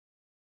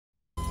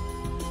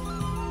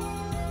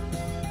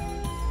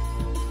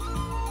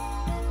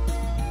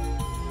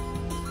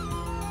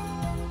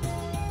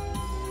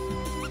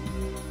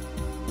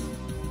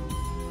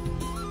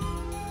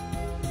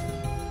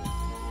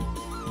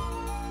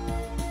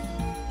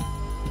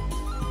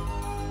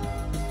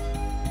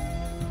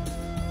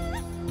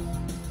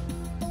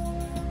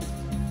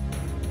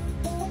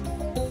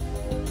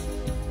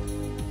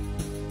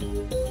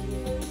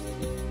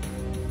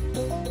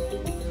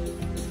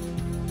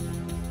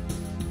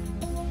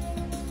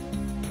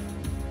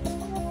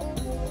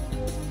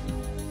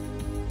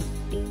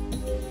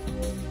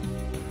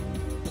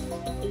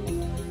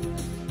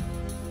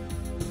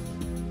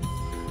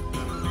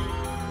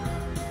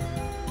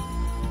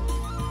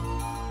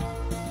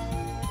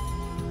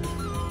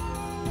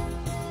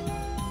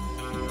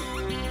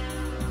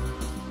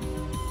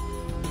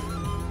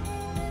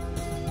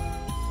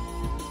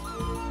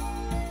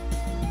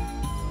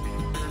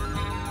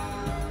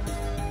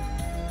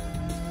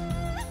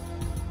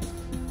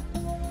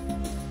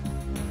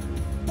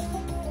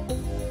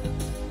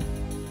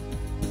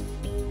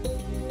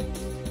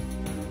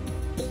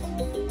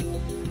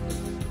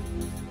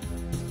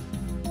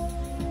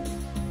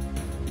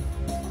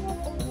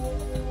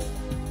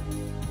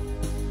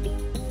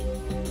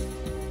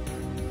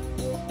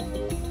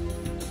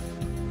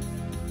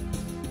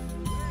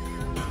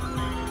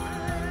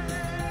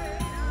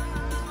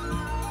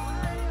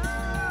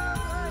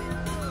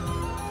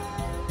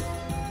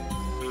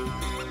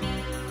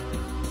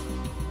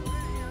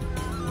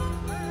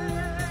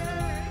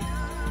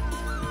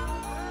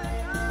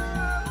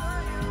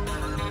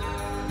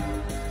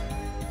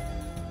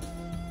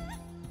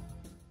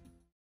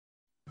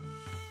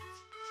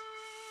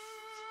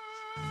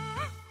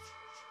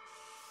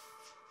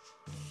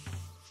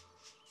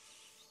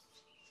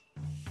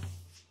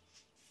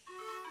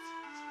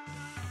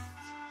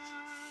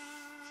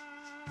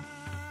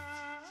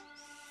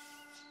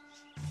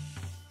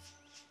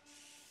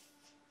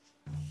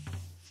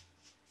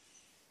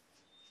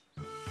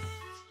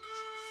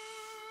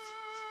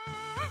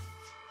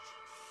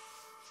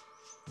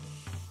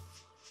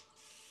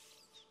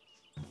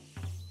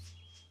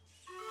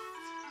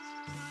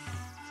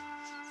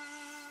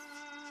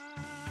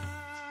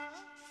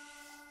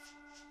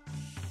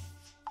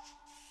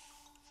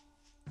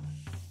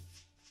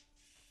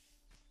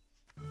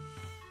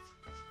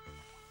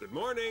Good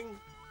morning.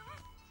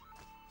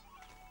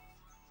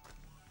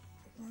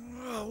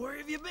 Oh, where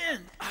have you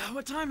been?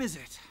 What time is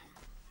it?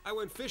 I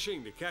went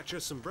fishing to catch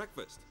us some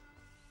breakfast.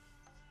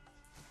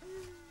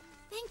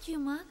 Thank you,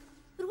 Moc.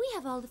 But we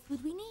have all the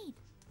food we need.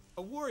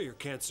 A warrior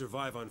can't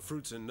survive on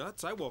fruits and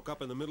nuts. I woke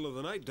up in the middle of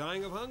the night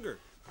dying of hunger.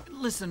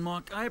 Listen,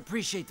 Moc, I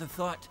appreciate the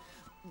thought,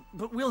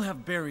 but we'll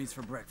have berries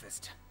for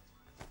breakfast.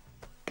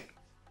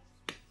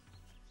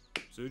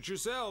 Suit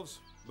yourselves,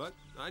 but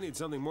I need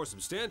something more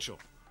substantial.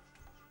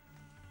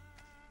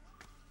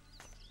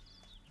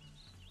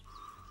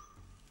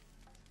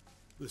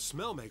 The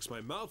smell makes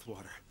my mouth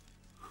water.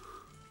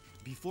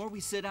 Before we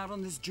set out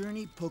on this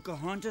journey,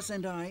 Pocahontas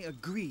and I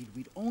agreed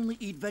we'd only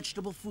eat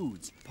vegetable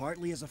foods,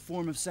 partly as a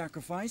form of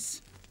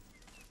sacrifice,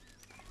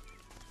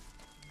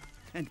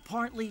 and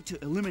partly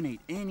to eliminate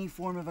any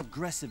form of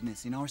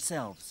aggressiveness in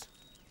ourselves.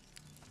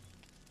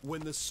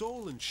 When the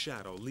soul and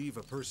shadow leave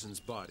a person's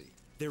body,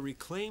 they're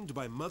reclaimed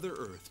by Mother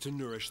Earth to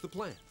nourish the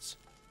plants.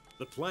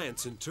 The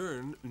plants, in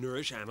turn,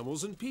 nourish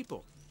animals and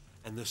people,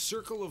 and the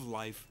circle of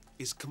life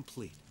is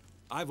complete.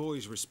 I've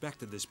always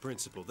respected this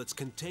principle that's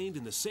contained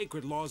in the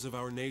sacred laws of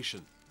our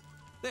nation.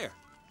 There,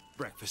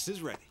 breakfast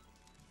is ready.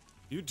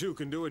 You two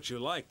can do what you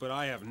like, but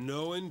I have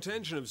no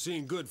intention of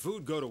seeing good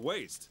food go to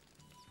waste.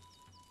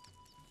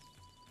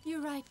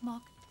 You're right,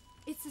 Moc.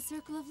 It's the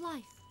circle of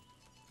life.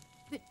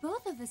 But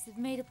both of us have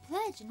made a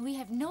pledge, and we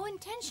have no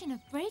intention of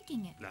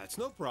breaking it. That's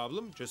no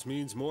problem. Just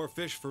means more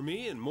fish for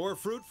me and more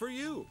fruit for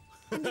you.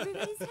 And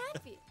everybody's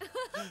happy.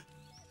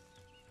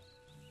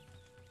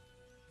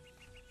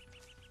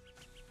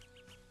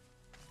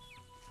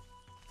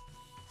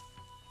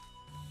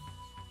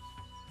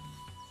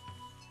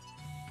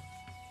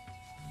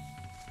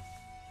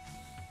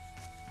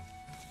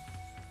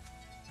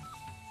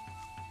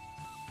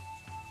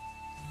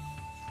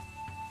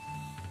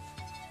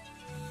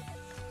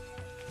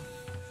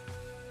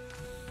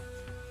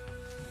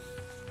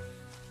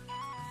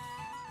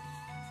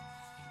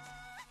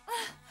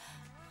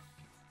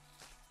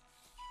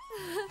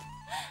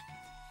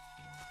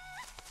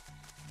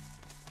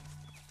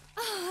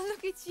 Oh,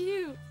 look at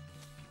you.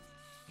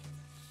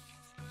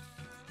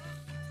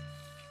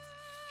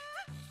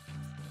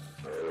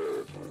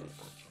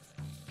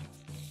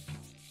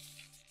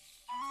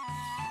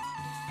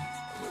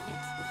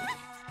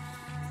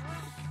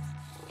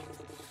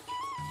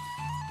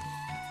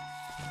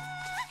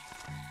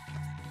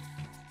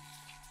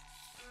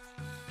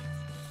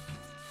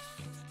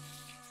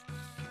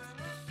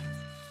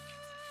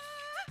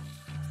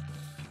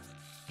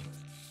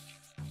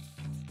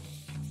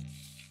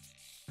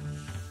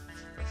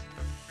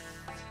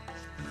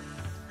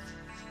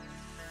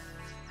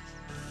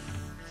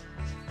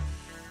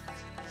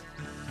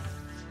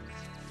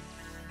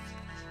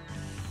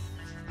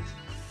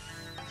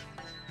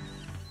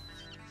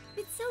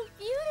 It's so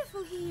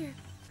beautiful here.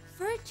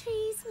 Fir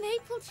trees,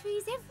 maple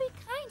trees, every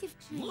kind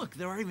of tree. Look,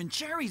 there are even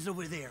cherries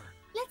over there.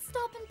 Let's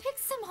stop and pick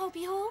some,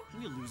 Hopi-Ho.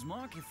 We'll lose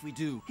Moc if we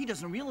do. He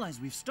doesn't realize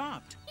we've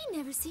stopped. He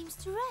never seems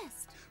to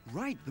rest.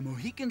 Right, the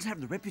Mohicans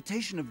have the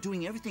reputation of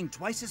doing everything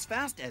twice as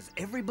fast as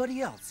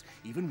everybody else,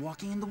 even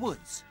walking in the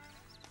woods.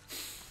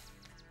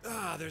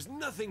 Ah, there's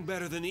nothing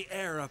better than the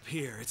air up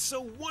here. It's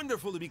so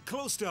wonderful to be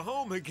close to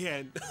home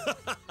again.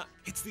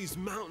 It's these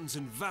mountains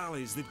and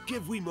valleys that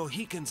give we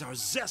Mohicans our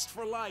zest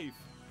for life.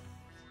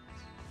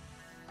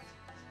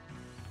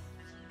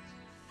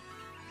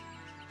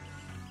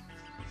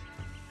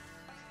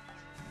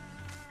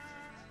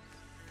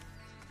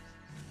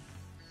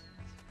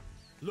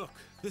 Look,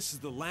 this is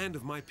the land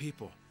of my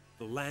people,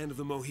 the land of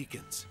the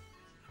Mohicans.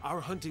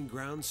 Our hunting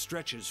ground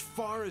stretch as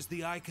far as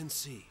the eye can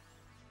see.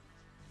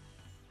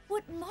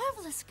 What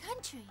marvelous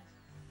country.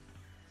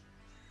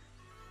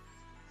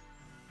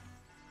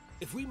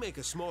 If we make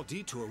a small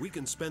detour, we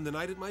can spend the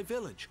night at my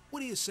village. What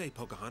do you say,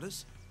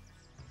 Pocahontas?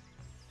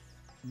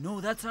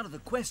 No, that's out of the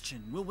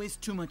question. We'll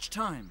waste too much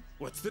time.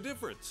 What's the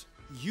difference?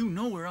 You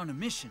know we're on a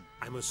mission.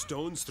 I'm a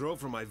stone's throw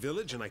from my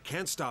village and I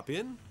can't stop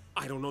in?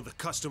 I don't know the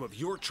custom of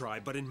your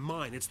tribe, but in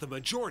mine, it's the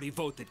majority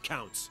vote that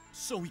counts.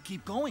 So we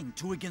keep going,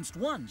 2 against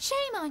 1.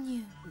 Shame on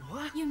you.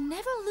 What? You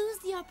never lose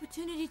the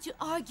opportunity to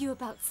argue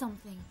about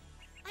something.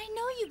 I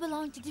know you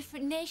belong to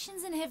different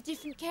nations and have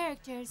different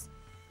characters.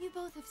 You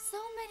both have so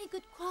many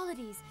good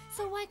qualities,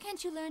 so why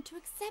can't you learn to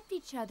accept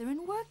each other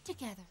and work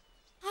together?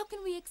 How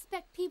can we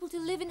expect people to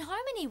live in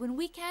harmony when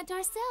we can't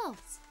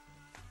ourselves?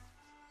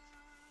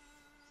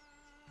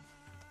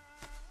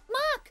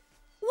 Moc!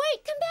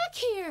 Wait, come back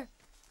here!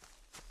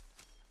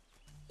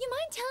 You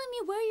mind telling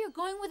me where you're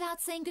going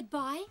without saying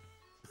goodbye?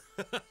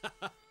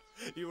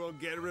 You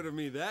won't get rid of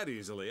me that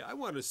easily. I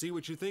want to see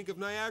what you think of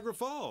Niagara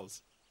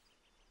Falls.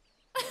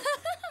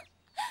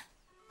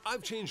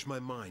 I've changed my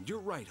mind. You're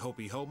right,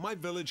 Hopi-Ho. My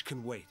village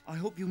can wait. I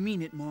hope you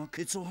mean it, Moc.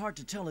 It's so hard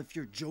to tell if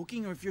you're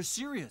joking or if you're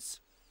serious.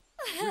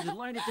 We're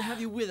delighted to have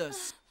you with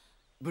us.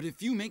 But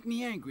if you make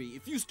me angry,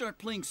 if you start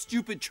playing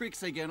stupid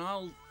tricks again,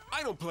 I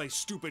don't play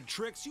stupid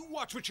tricks. You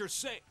watch what you're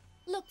saying.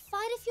 Look,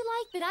 fight if you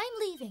like, but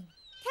I'm leaving.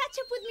 Catch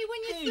up with me when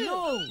you're Hey, through.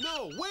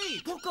 no! No,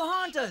 wait!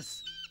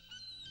 Pocahontas!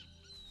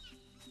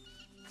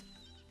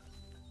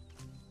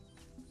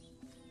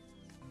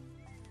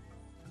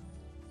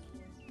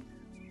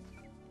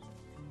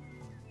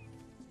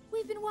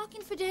 been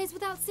walking for days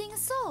without seeing a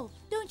soul.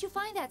 Don't you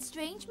find that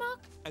strange, Moc?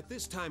 At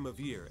this time of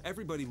year,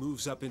 everybody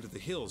moves up into the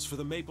hills for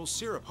the maple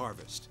syrup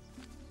harvest.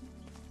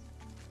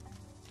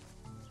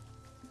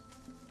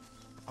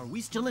 Are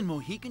we still in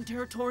Mohican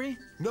territory?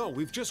 No,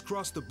 we've just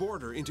crossed the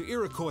border into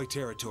Iroquois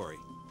territory.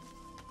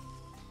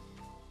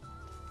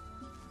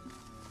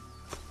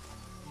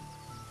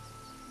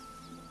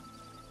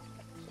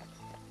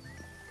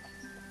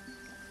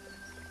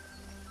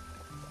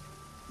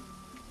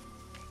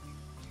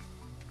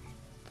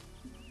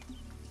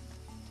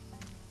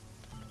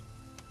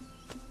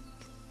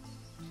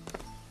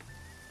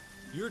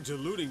 You're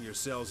deluding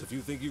yourselves if you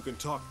think you can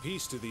talk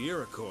peace to the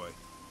Iroquois.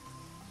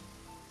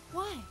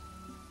 Why?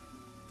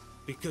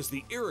 Because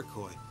the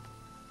Iroquois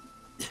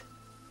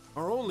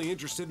are only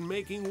interested in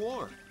making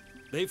war.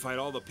 They fight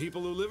all the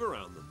people who live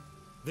around them.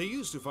 They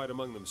used to fight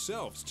among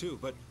themselves, too,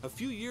 but a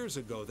few years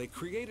ago they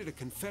created a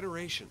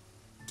confederation.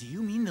 Do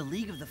you mean the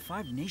League of the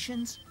Five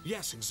Nations?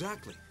 Yes,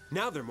 exactly.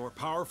 Now they're more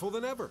powerful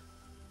than ever.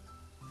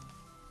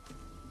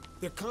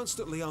 They're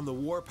constantly on the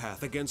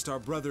warpath against our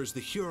brothers, the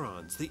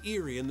Hurons, the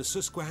Erie, and the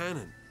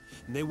Susquehannon.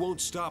 And they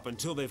won't stop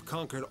until they've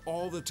conquered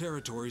all the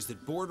territories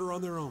that border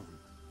on their own.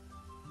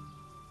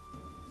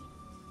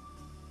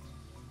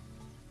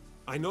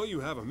 I know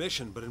you have a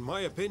mission, but in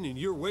my opinion,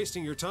 you're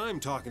wasting your time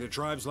talking to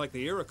tribes like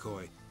the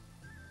Iroquois.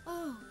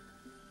 Oh,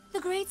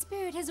 the Great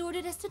Spirit has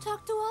ordered us to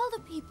talk to all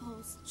the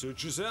peoples.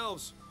 Suit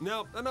yourselves.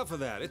 Now, enough of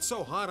that. It's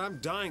so hot, I'm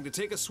dying to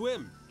take a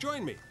swim.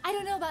 Join me. I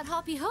don't know about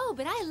Hopi-Ho,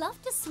 but I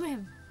love to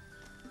swim.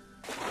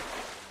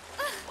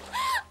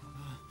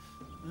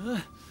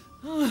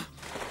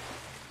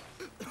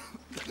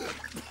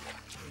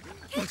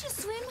 Can't you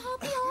swim,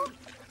 Hopi-Ho?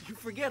 You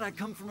forget I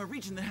come from a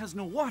region that has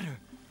no water.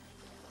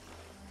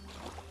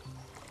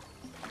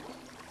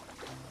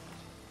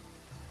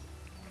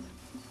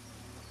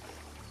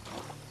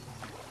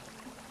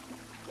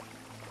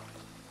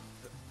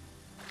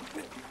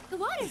 The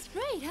water's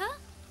great, huh?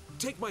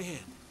 Take my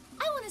hand.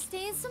 I want to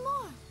stay in some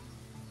more.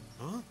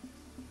 Huh?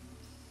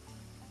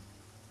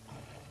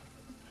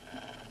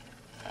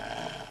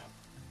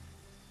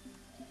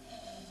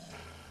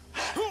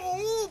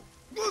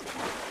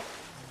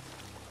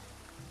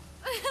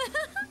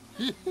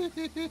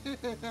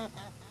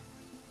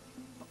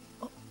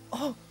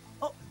 Oh,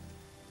 oh.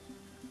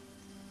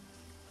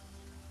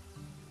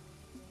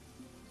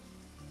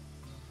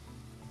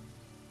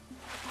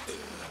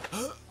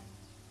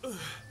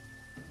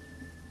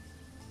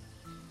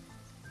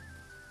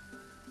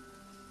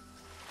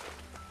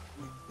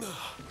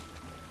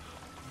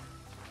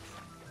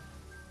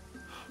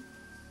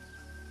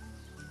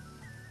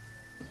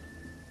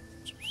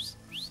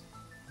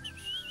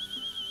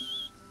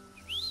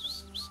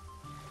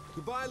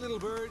 Goodbye, little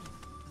bird.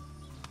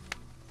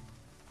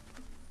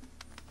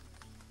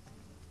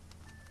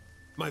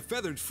 My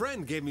feathered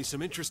friend gave me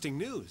some interesting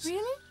news.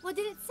 Really? What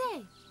did it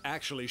say?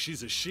 Actually,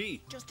 she's a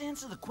she. Just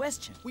answer the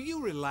question. Will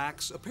you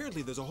relax?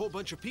 Apparently, there's a whole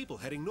bunch of people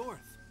heading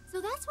north.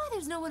 So that's why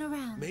there's no one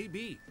around.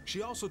 Maybe.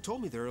 She also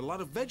told me there are a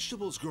lot of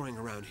vegetables growing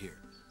around here.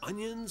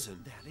 Onions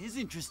and... That is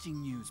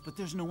interesting news, but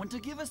there's no one to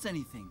give us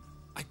anything.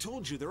 I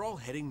told you they're all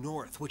heading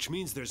north, which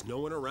means there's no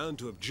one around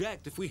to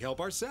object if we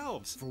help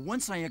ourselves. For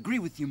once I agree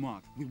with you,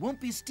 Moc. We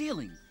won't be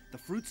stealing. The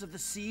fruits of the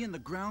sea and the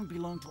ground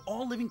belong to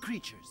all living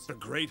creatures. The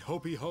great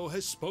Hopi-Ho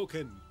has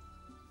spoken.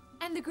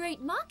 And the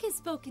great Moc has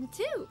spoken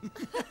too.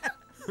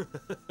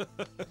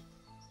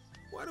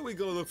 Why don't we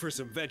go look for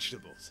some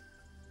vegetables?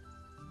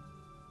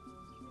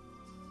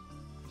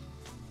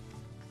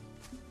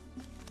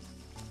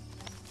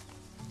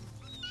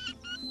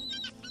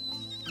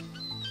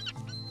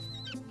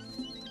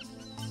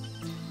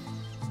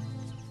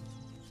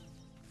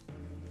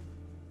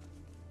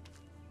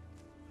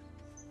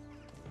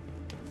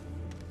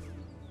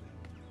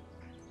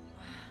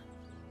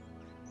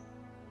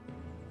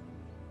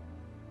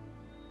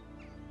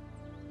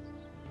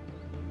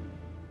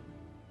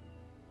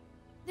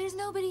 There's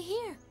nobody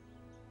here.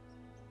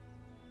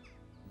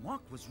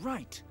 Moc was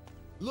right.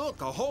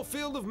 Look, a whole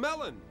field of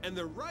melon, and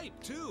they're ripe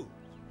too.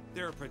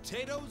 There are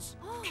potatoes,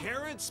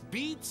 carrots,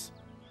 beets.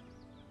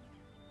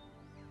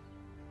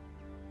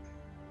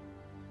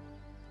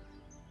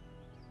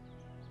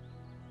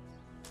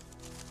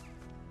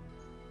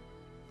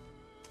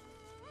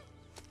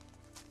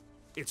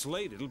 It's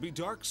late, it'll be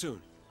dark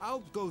soon. I'll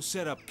go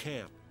set up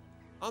camp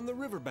on the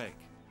riverbank.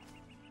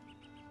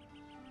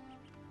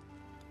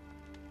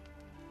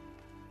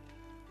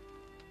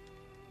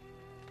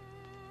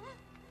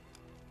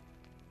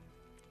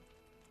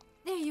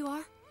 There you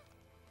are.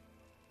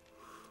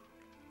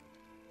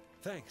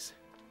 Thanks.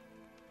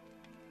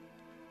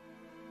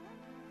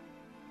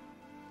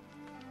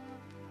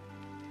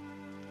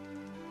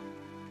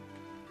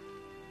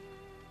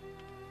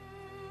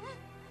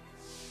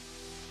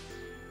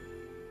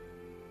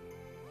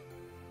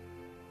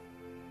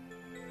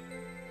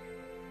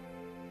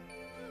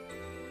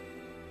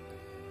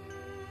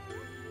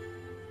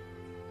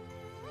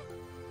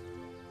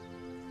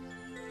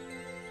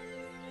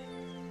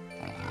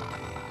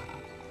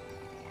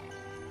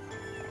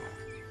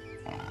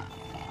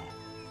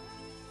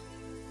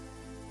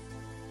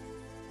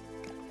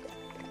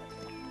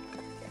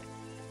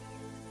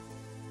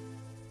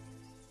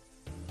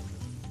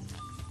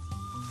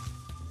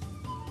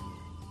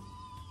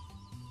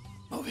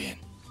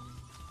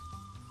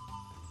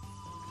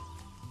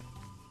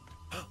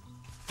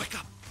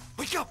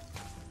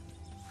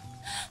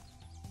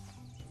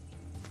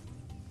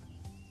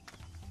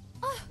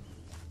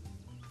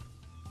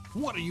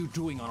 What are you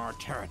doing on our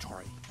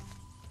territory?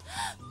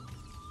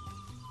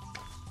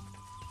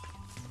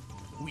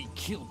 We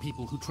kill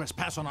people who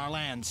trespass on our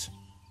lands.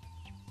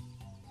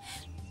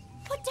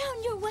 Put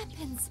down your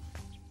weapons.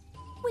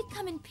 We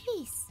come in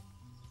peace.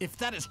 If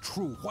that is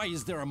true, why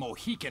is there a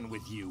Mohican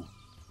with you?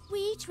 We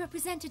each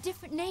represent a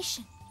different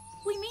nation.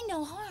 We mean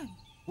no harm.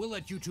 We'll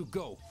let you two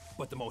go,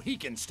 but the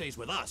Mohican stays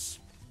with us.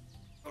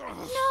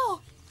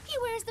 No! He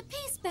wears the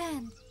peace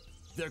band.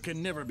 There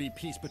can never be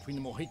peace between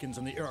the Mohicans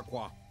and the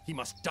Iroquois. He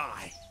must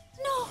die.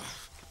 No!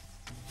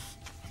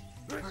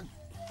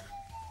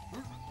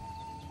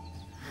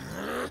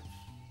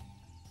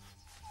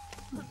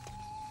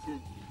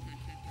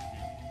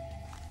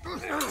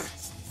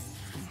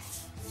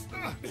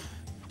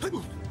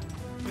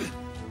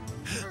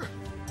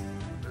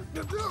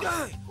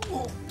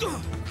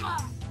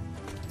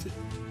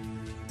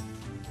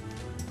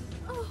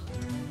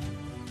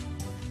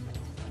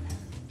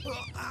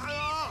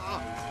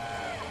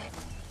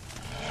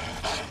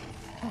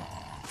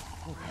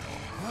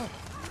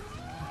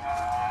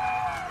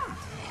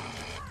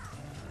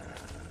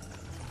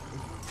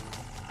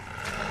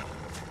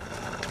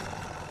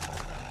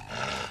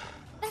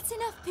 That's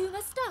enough,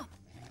 Puma. Stop.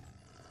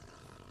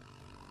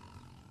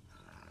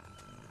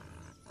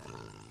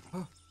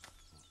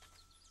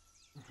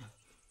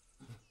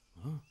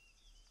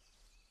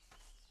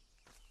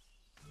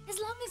 As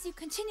long as you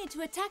continue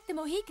to attack the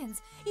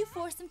Mohicans, you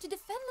force them to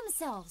defend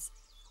themselves.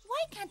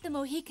 Why can't the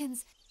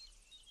Mohicans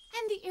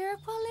and the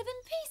Iroquois live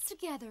in peace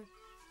together?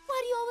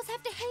 Why do you always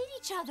have to hate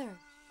each other?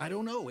 I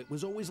don't know. It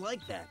was always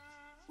like that.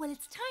 Well,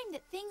 it's time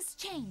that things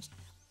changed.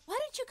 Why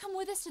don't you come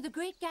with us to the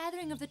great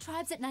gathering of the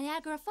tribes at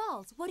Niagara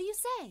Falls? What do you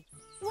say?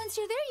 Once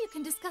you're there, you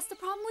can discuss the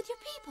problem with your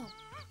people.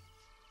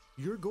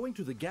 You're going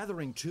to the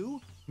gathering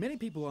too? Many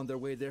people on their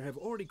way there have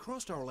already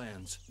crossed our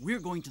lands. We're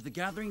going to the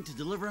gathering to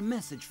deliver a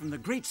message from the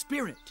Great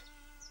Spirit.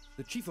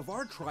 The chief of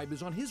our tribe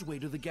is on his way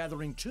to the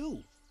gathering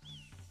too.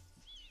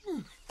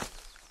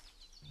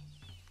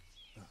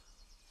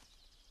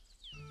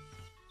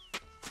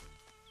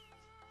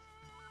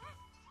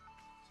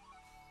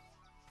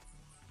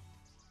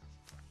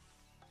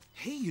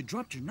 Hey, you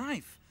dropped your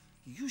knife.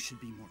 You should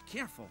be more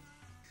careful.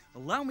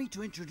 Allow me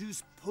to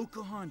introduce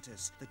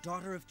Pocahontas, the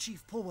daughter of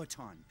Chief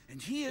Powhatan,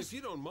 and he is... If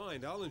you don't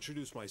mind, I'll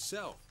introduce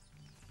myself.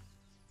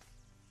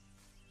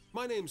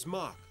 My name's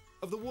Moc,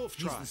 of the Wolf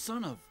He's tribe. the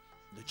son of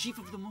the chief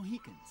of the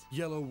Mohicans.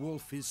 Yellow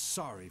Wolf is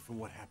sorry for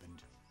what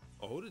happened.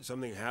 Oh, did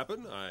something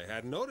happen? I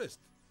hadn't noticed.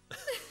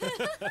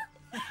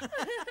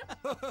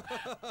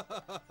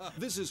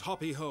 This is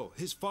Hopi-Ho.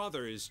 His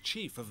father is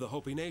chief of the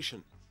Hopi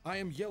Nation. I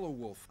am Yellow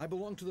Wolf. I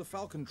belong to the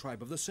Falcon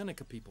tribe of the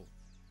Seneca people.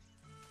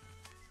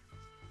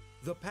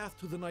 The path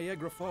to the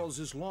Niagara Falls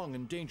is long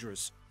and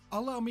dangerous.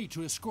 Allow me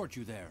to escort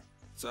you there.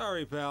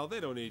 Sorry, pal,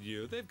 they don't need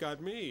you. They've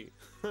got me.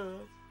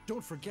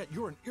 Don't forget,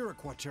 you're in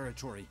Iroquois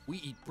territory. We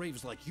eat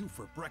braves like you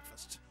for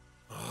breakfast.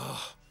 I'll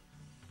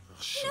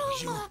show No,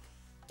 you. Moc!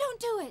 Don't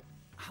do it!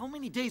 How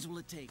many days will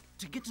it take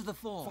to get to the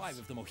falls? 5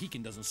 if the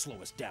Mohican doesn't slow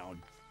us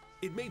down.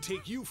 It may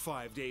take you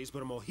 5 days,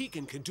 but a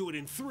Mohican can do it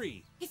in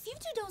 3. If you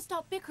two don't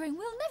stop bickering,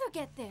 we'll never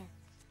get there.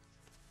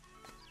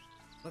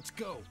 Let's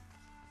go.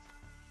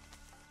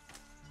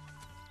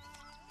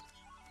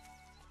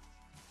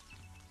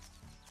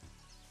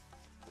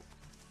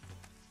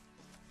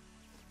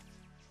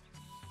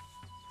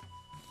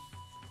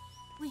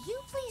 Will you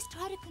please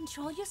try to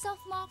control yourself,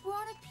 Moc? We're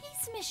on a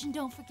peace mission,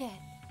 don't forget.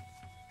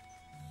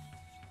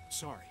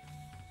 Sorry.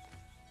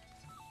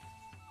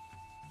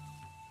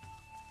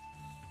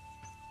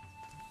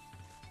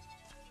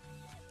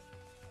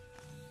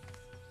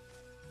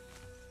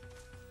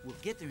 We'll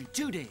get there in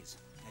 2 days,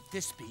 at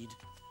this speed.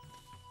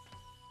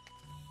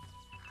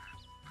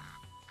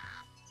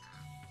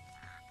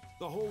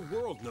 The whole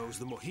world knows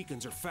the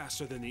Mohicans are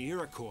faster than the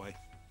Iroquois.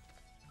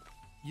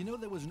 You know,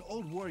 there was an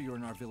old warrior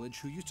in our village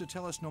who used to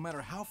tell us no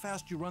matter how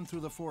fast you run through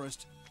the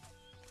forest,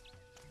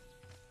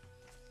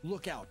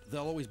 look out,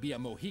 there'll always be a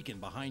Mohican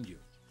behind you.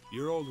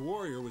 Your old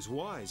warrior was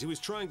wise. He was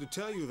trying to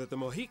tell you that the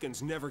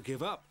Mohicans never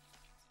give up.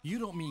 You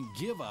don't mean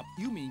give up,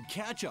 you mean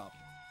catch up.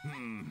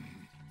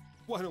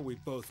 Why don't we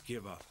both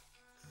give up?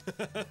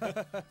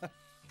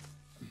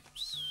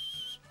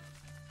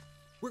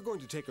 We're going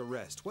to take a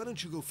rest. Why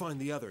don't you go find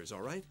the others,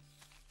 all right?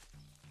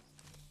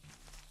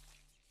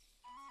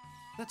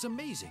 That's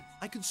amazing.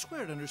 I could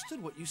swear it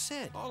understood what you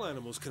said. All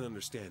animals can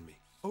understand me.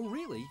 Oh,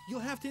 really? You'll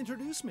have to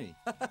introduce me.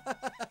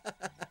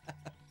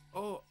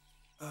 Oh,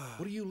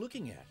 What are you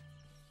looking at?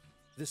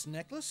 This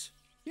necklace?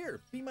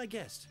 Here, be my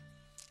guest.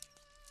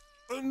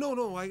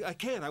 no, I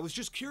can't. I was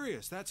just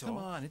curious, that's Come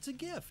all. on, it's a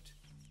gift.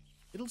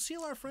 It'll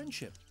seal our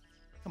friendship.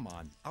 Come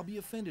on, I'll be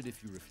offended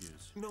if you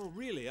refuse. No,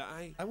 really,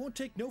 I won't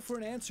take no for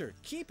an answer.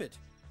 Keep it.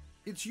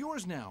 It's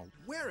yours now.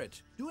 Wear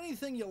it. Do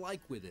anything you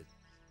like with it.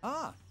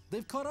 Ah,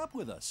 they've caught up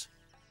with us.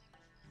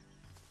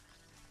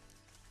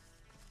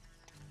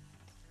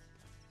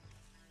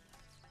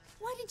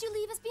 Why did you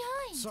leave us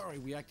behind? Sorry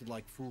we acted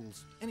like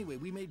fools. Anyway,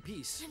 we made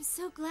peace. I'm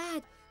so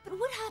glad. But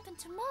what happened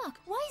to Moc?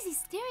 Why is he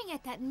staring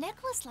at that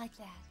necklace like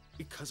that?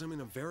 Because I'm in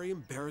a very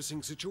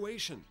embarrassing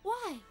situation.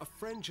 Why? A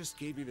friend just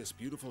gave me this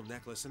beautiful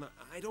necklace, and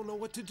I don't know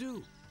what to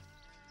do.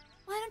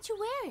 Why don't you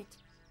wear it?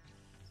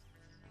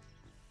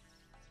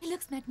 It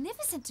looks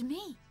magnificent to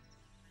me.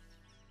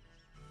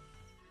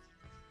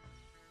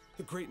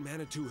 The great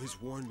Manitou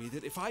has warned me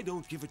that if I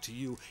don't give it to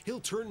you, he'll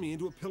turn me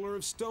into a pillar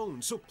of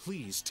stone. So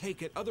please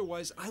take it,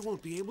 otherwise I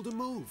won't be able to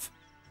move.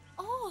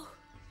 Oh,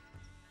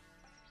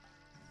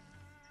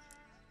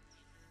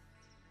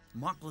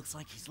 Moc looks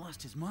like he's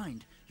lost his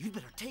mind. You'd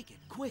better take it,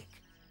 quick.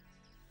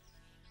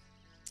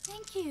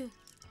 thank you.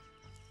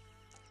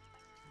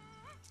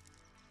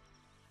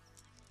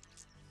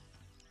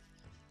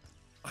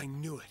 I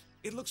knew it.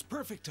 It looks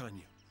perfect on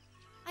you.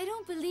 I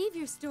don't believe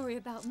your story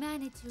about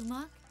Manitou,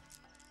 Moc.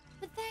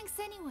 But thanks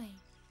anyway.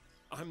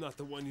 I'm not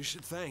the one you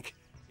should thank.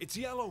 It's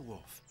Yellow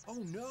Wolf.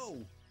 Oh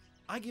no!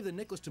 I gave the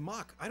necklace to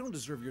Moc. I don't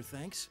deserve your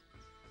thanks.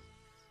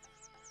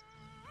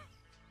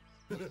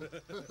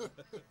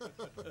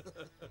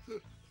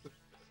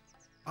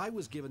 I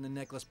was given the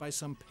necklace by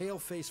some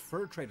pale-faced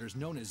fur traders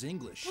known as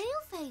English. Pale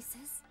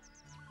faces?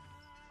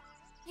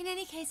 In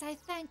any case, I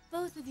thank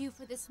both of you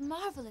for this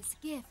marvelous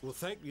gift. Well,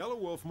 thank Yellow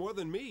Wolf more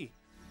than me.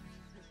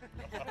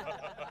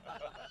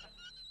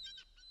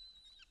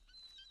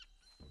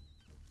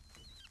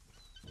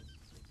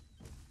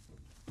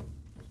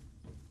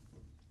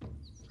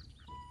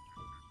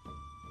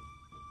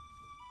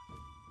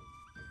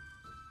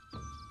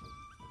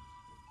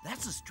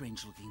 That's a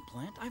strange-looking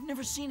plant. I've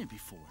never seen it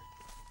before.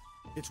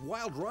 It's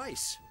wild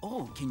rice.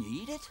 Oh, can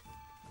you eat it?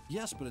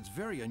 Yes, but it's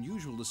very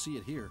unusual to see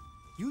it here.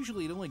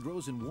 Usually it only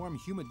grows in warm,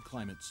 humid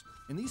climates.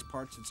 In these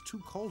parts, it's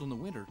too cold in the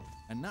winter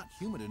and not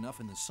humid enough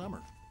in the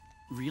summer.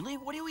 Really?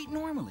 What do you eat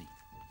normally?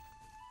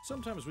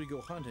 Sometimes we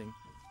go hunting,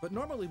 but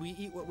normally we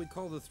eat what we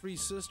call the Three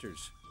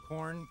Sisters: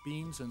 corn,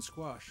 beans, and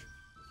squash.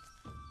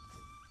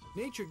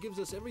 Nature gives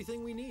us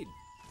everything we need.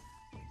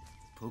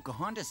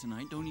 Pocahontas and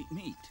I don't eat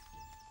meat.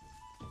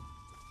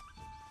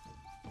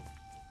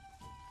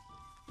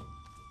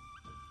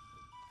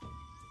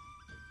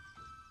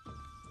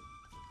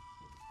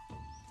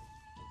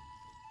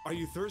 Are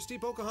you thirsty,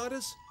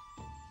 Pocahontas?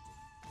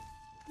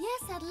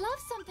 Yes, I'd love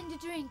something to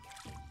drink.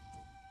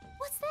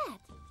 What's that?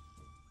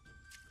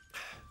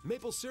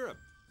 Maple syrup.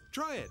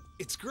 Try it.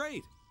 It's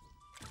great.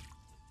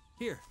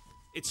 Here.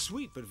 It's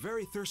sweet but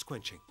very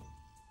thirst-quenching.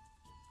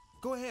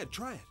 Go ahead,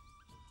 try it.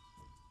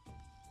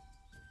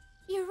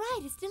 You're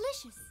right, it's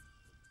delicious.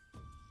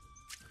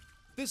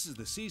 This is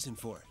the season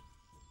for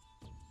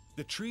it.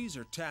 The trees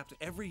are tapped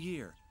every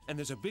year, and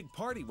there's a big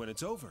party when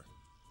it's over.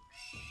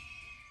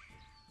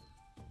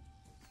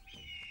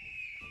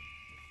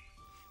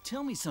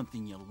 Tell me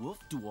something, Yellow Wolf.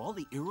 Do all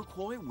the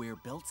Iroquois wear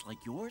belts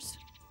like yours?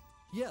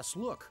 Yes,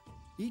 look.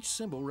 Each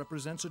symbol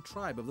represents a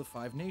tribe of the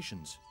 5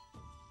 nations.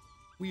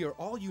 We are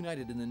all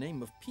united in the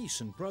name of peace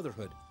and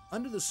brotherhood,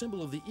 under the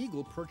symbol of the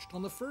eagle perched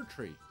on the fir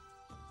tree.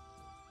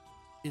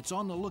 It's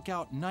on the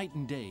lookout night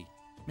and day,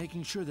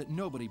 making sure that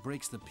nobody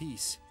breaks the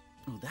peace.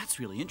 Oh, that's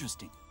really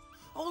interesting.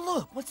 Oh,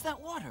 look, what's that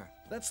water?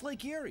 That's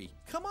Lake Erie.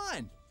 Come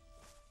on!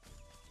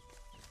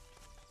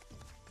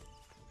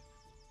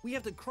 We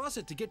have to cross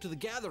it to get to the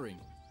gathering.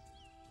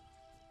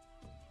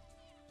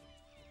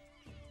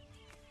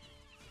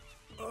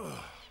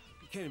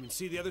 You can't even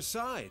see the other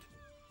side.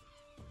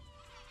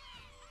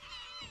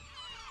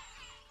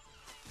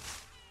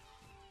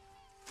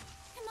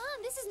 Come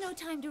on, this is no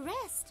time to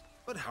rest.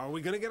 But how are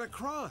we going to get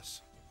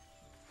across?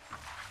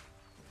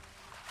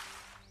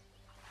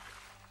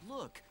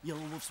 Look,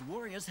 Yellow Wolf's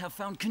warriors have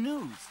found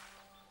canoes.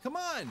 Come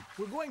on!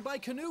 We're going by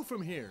canoe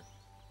from here.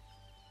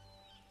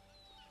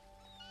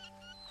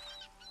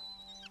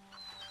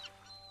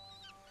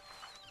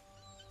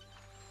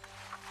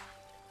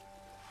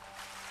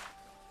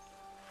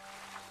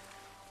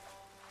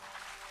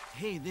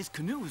 Hey, this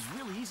canoe is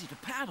really easy to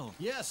paddle.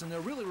 Yes, and they're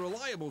really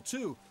reliable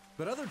too.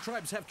 But other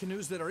tribes have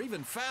canoes that are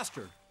even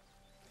faster.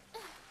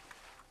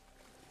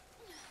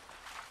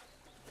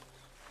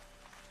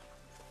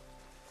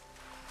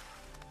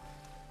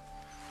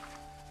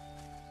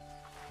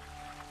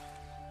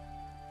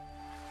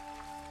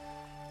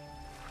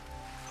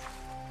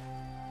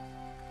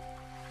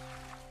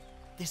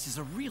 This is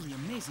a really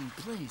amazing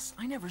place.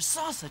 I never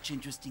saw such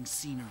interesting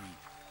scenery.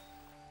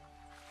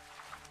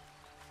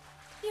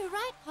 You're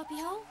right,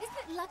 Hopi-Ho. Isn't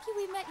it lucky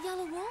we met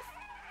Yellow Wolf?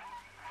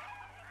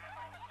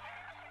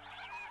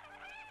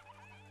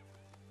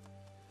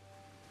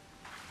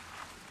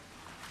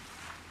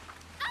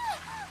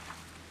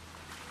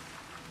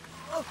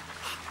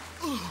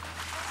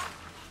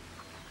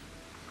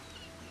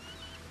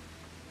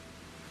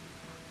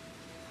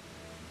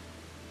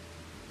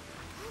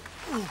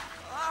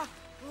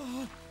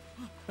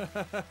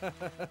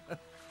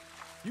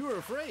 You were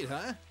afraid,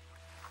 huh?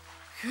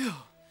 Phew.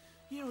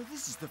 You know,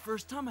 this is the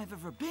first time I've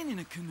ever been in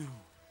a canoe.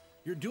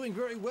 You're doing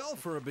very well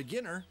for a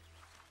beginner.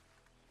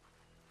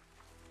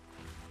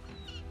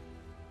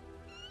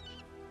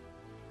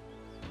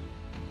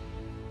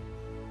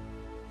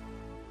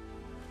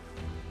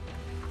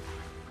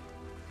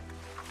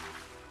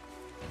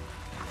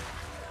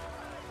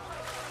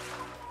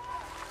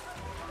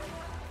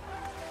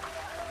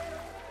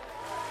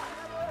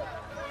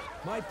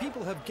 My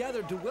people have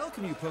gathered to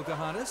welcome you,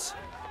 Pocahontas.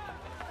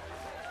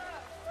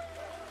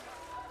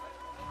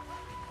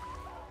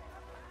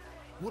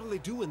 What'll they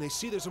do when they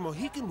see there's a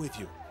Mohican with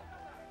you?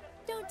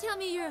 Don't tell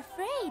me you're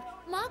afraid.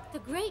 Moc, the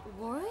great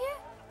warrior?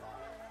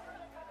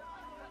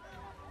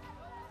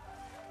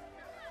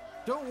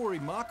 Don't worry,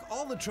 Moc.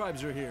 All the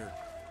tribes are here.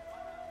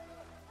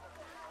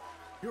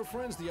 Your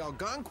friends, the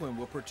Algonquin,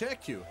 will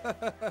protect you.